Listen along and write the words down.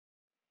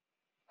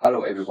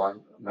Hello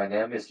everyone, my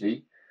name is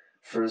Lee.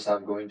 First,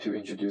 I'm going to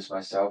introduce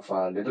myself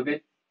a little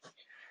bit.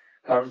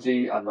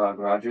 Currently, I'm a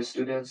graduate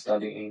student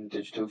studying in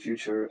digital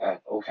future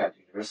at OCAD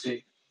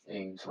University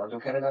in Toronto,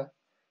 Canada.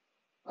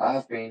 I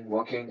have been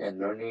working and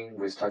learning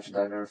with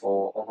TouchDesigner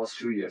for almost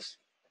 2 years,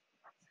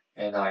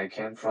 and I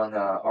came from an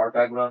art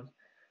background,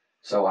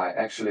 so I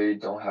actually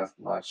don't have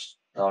much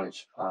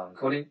knowledge on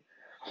coding.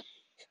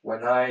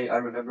 I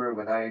remember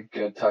when I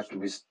get touched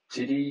with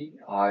TD,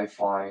 I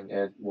find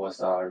it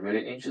was a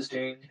really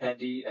interesting,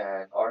 handy,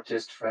 and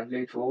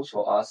artist-friendly tools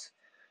for us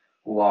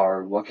who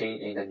are working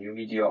in the new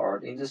media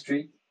art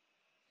industry.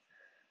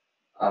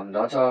 I'm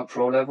not a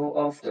pro level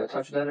of the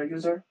TouchDesigner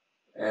user,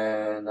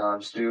 and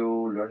I'm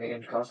still learning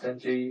it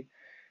constantly,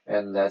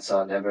 and that's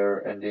a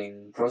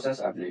never-ending process,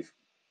 I believe.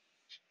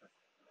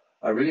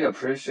 I really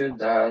appreciate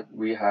that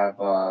we have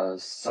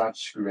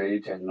such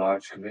great and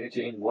large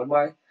community in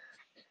worldwide.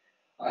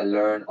 I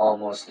learned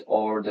almost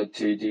all the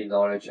TD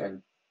knowledge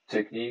and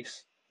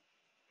techniques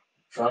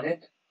from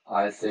it.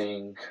 I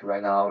think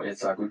right now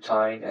it's a good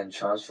time and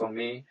chance for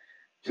me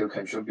to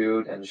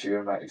contribute and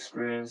share my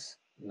experience,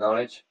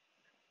 knowledge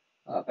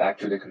back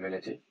to the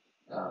community.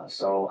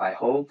 So I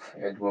hope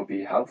it will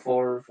be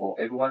helpful for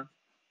everyone.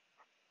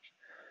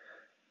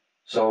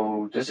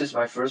 So this is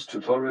my first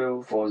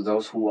tutorial for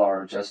those who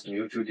are just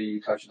new to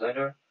the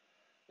TouchDesigner.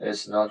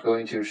 It's not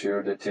going to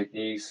share the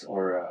techniques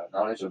or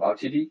knowledge about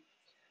TD,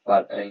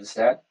 but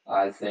instead,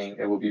 I think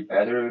it would be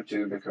better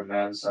to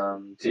recommend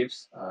some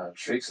tips,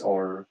 tricks,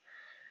 or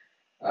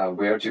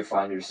where to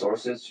find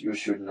resources you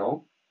should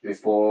know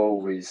before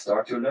we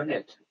start to learn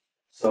it.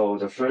 So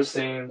the first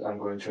thing I'm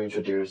going to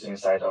introduce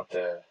inside of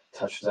the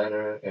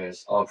TouchDesigner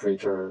is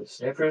operator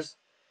snippets.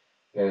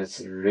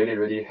 It's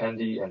really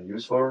handy and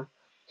useful.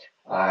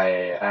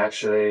 I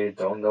actually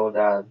don't know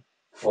that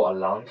for a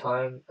long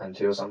time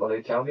until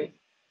somebody tell me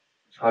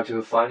how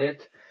to find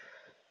it.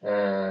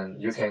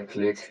 And you can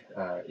click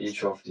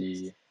each of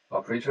the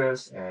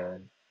operators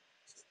and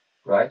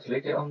right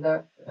click it on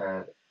that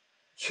and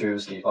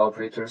choose the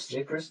operator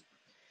snippets.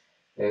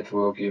 It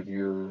will give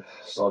you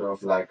sort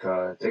of like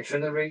a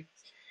dictionary.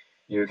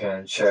 You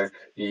can check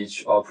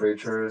each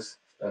operators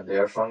and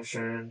their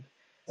function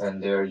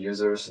and their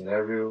user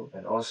scenario,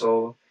 and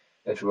also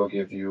it will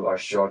give you a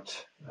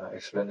short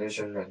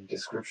explanation and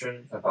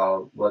description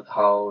about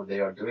how they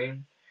are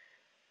doing.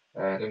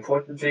 And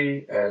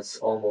importantly, it's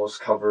almost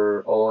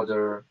cover all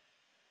the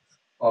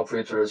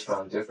operators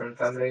from different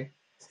family.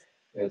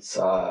 It's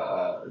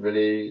a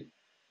really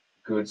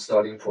good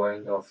starting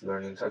point of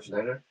learning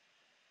TouchDesigner.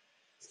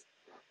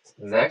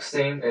 Next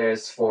thing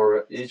is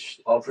for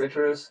each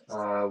operators,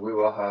 we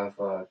will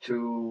have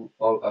two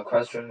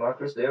question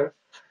markers there.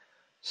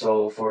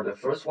 So for the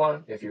first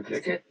one, if you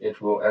click it, it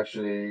will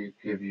actually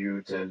give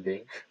you the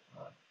link.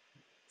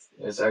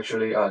 It's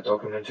actually a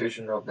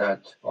documentation of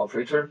that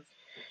operator.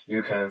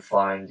 You can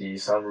find the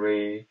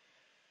summary,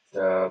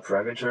 the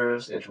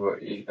parameters. It will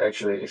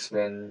actually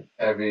explain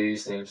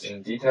everything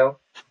in detail.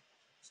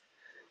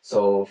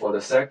 So for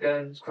the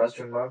second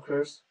question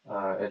markers,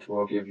 it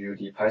will give you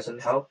the Python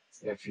help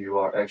if you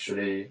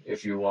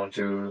want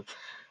to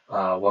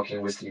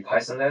working with the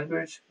Python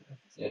language.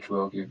 It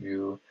will give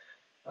you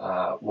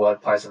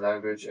what Python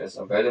language is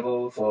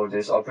available for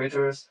these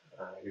operators.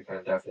 You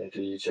can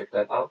definitely check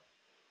that out.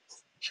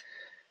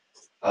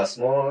 A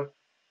small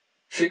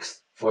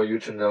tricks for you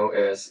to know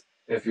is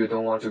if you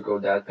don't want to go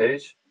that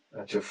page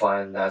to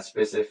find that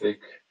specific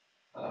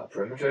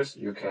parameters,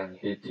 you can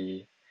hit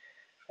the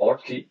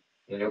Alt key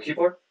in your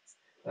keyboard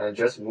and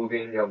just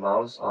moving your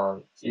mouse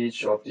on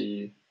each of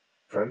the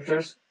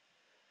parameters,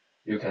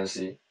 you can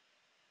see.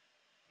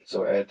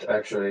 So it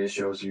actually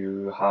shows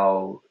you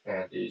how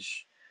and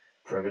each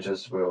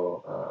parameters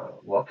will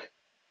work.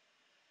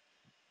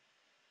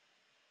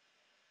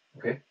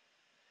 Okay,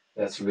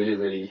 that's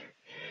really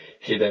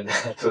hidden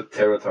to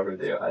territory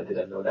there. I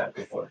didn't know that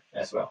before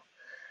as well.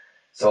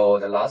 So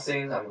the last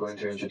thing I'm going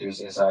to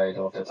introduce inside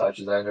of the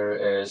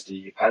TouchDesigner is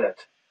the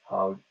palette.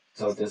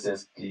 So this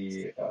is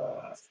the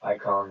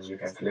icon. You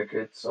can click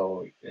it,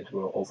 so it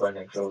will open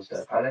and close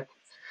the palette.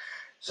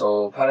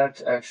 So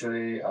palette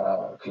actually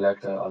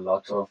collect a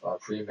lot of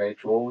pre-made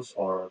tools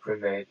or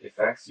pre-made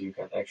effects. You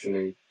can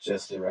actually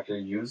just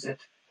directly use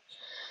it.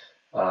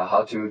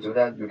 How to do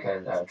that? You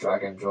can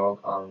drag and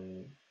drop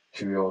on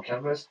to your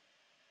canvas,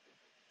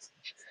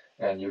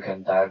 and you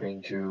can dive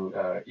into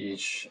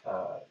each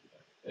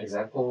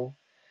example.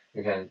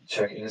 You can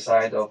check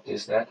inside of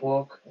this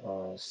network,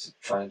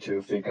 trying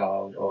to figure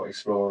out or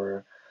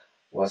explore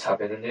what's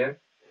happening there.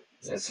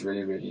 It's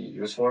really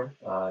useful.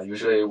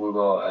 Usually we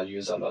will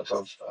use a lot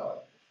of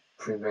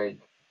pre-made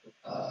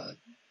uh,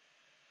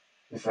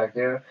 effect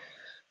there.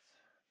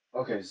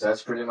 Okay, so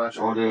that's pretty much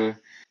all the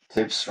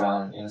tips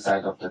from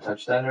inside of the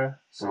TouchDesigner.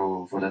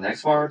 So for the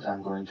next part,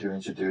 I'm going to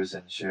introduce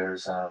and share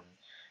some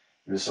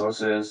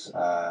resources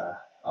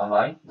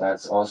online.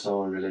 That's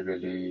also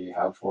really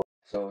helpful.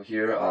 So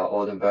here are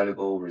all the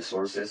valuable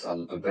resources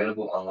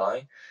available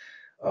online.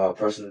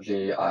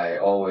 Personally, I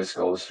always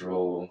go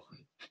through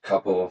a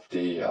couple of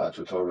the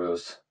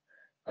tutorials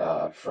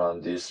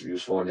from these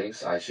useful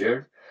links I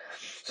shared.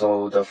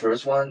 So the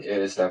first one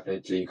is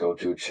definitely go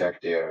to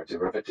check their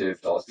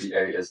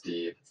derivative.ca is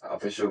the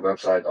official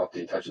website of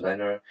the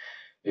TouchDesigner.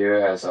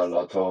 Here has a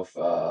lot of,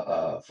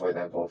 for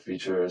example,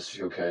 features,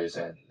 showcase,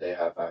 and they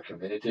have a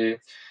community.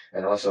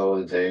 And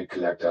also they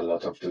collect a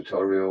lot of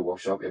tutorial,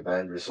 workshop,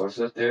 event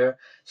resources there.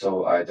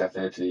 So I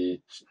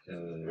definitely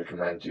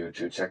recommend you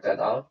to check that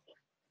out.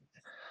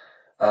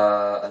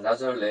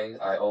 Another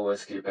link I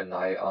always keep an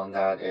eye on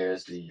that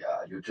is the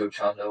YouTube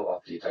channel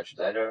of the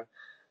TouchDesigner.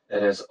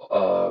 It has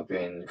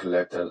been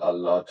collected a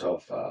lot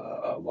of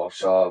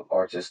workshop,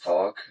 artist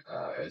talk,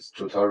 it's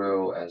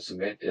tutorial and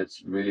submit.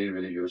 It's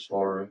really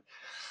useful,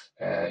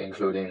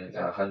 including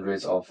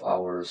hundreds of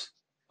hours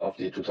of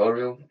the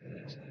tutorial.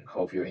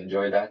 Hope you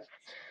enjoy that.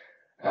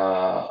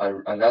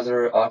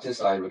 Another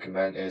artist I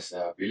recommend is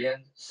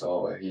Billion.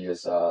 So he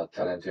is a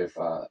talented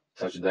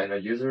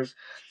TouchDesigner user.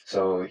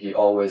 So he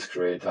always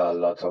create a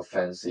lot of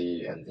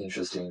fancy and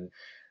interesting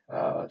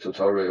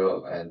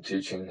tutorial and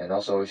teaching, and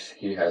also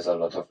he has a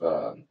lot of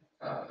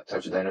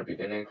TouchDesigner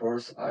beginning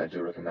course. I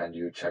do recommend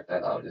you check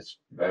that out. It's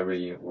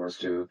very worth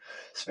to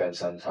spend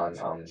some time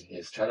on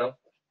his channel.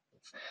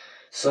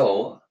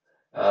 So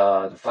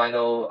the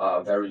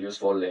final very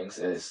useful links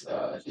is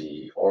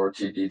the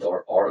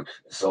ortd.org.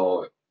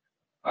 So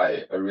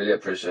I really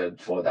appreciate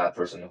for that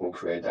person who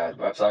created that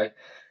website.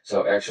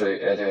 So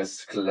actually it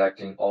is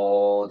collecting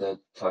all the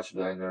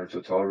TouchDesigner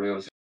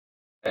tutorials,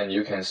 and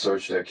you can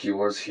search the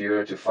keywords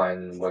here to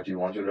find what you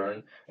want to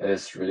learn. It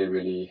is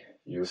really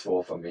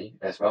useful for me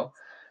as well.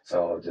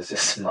 So this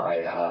is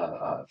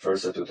my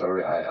first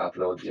tutorial I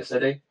uploaded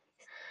yesterday.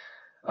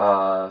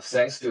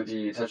 Thanks to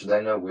the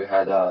TouchDesigner, we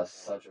had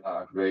such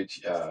a great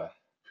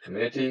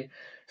community.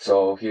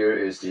 So here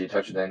is the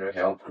TouchDesigner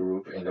help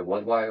group in the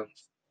worldwide.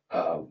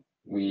 uh,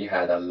 we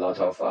had a lot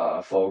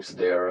of folks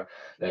there.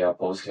 They are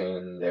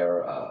posting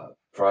their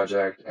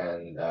project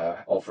and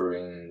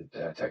offering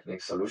the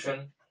technique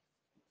solution.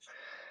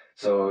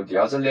 So the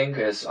other link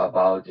is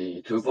about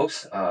the two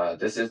books.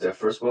 This is the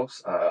first book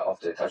of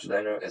the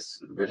TouchDesigner.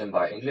 It's written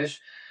by English.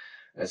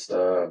 It's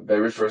the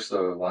very first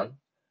one.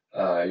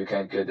 You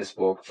can get this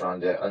book from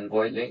the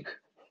Envoy link.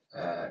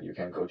 You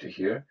can go to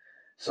here.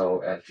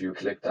 So if you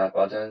click that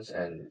buttons,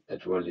 and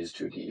it will lead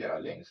to the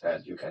links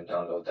that you can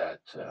download that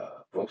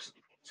books.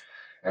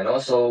 And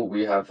also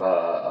we have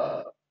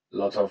a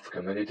lot of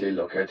community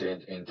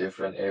located in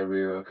different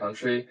area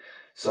country.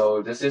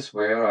 So this is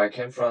where I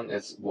came from.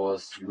 It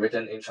was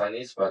written in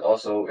Chinese, but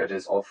also it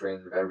is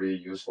offering very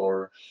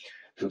useful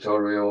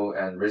tutorial.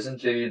 And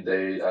recently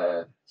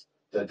the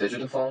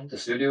digital phone, the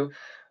studio,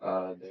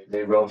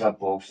 they wrote up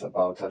books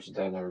about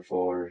TouchDesigner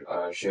for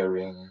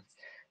sharing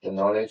the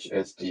knowledge.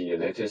 It's the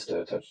latest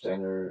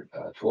TouchDesigner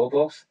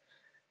toolbox.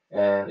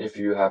 And if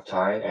you have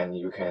time and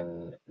you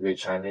can read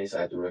Chinese,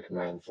 I do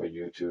recommend for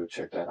you to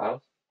check that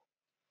out.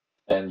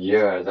 And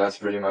yeah, that's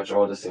pretty much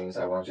all the things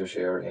I want to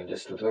share in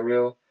this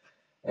tutorial.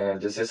 And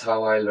this is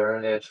how I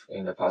learned it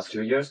in the past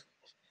 2 years.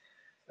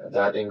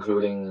 That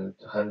including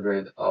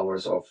 100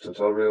 hours of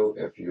tutorial.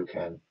 If you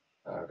can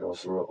go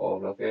through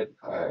all of it,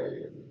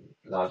 I'm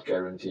not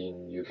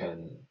guaranteeing you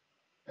can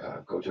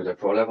go to the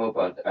pro level,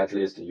 but at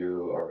least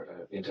you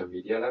are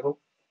intermediate level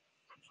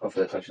of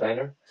the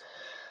TouchDesigner.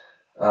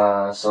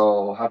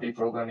 So happy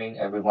programming,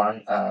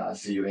 everyone.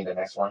 See you in the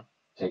next one.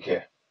 Take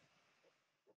care.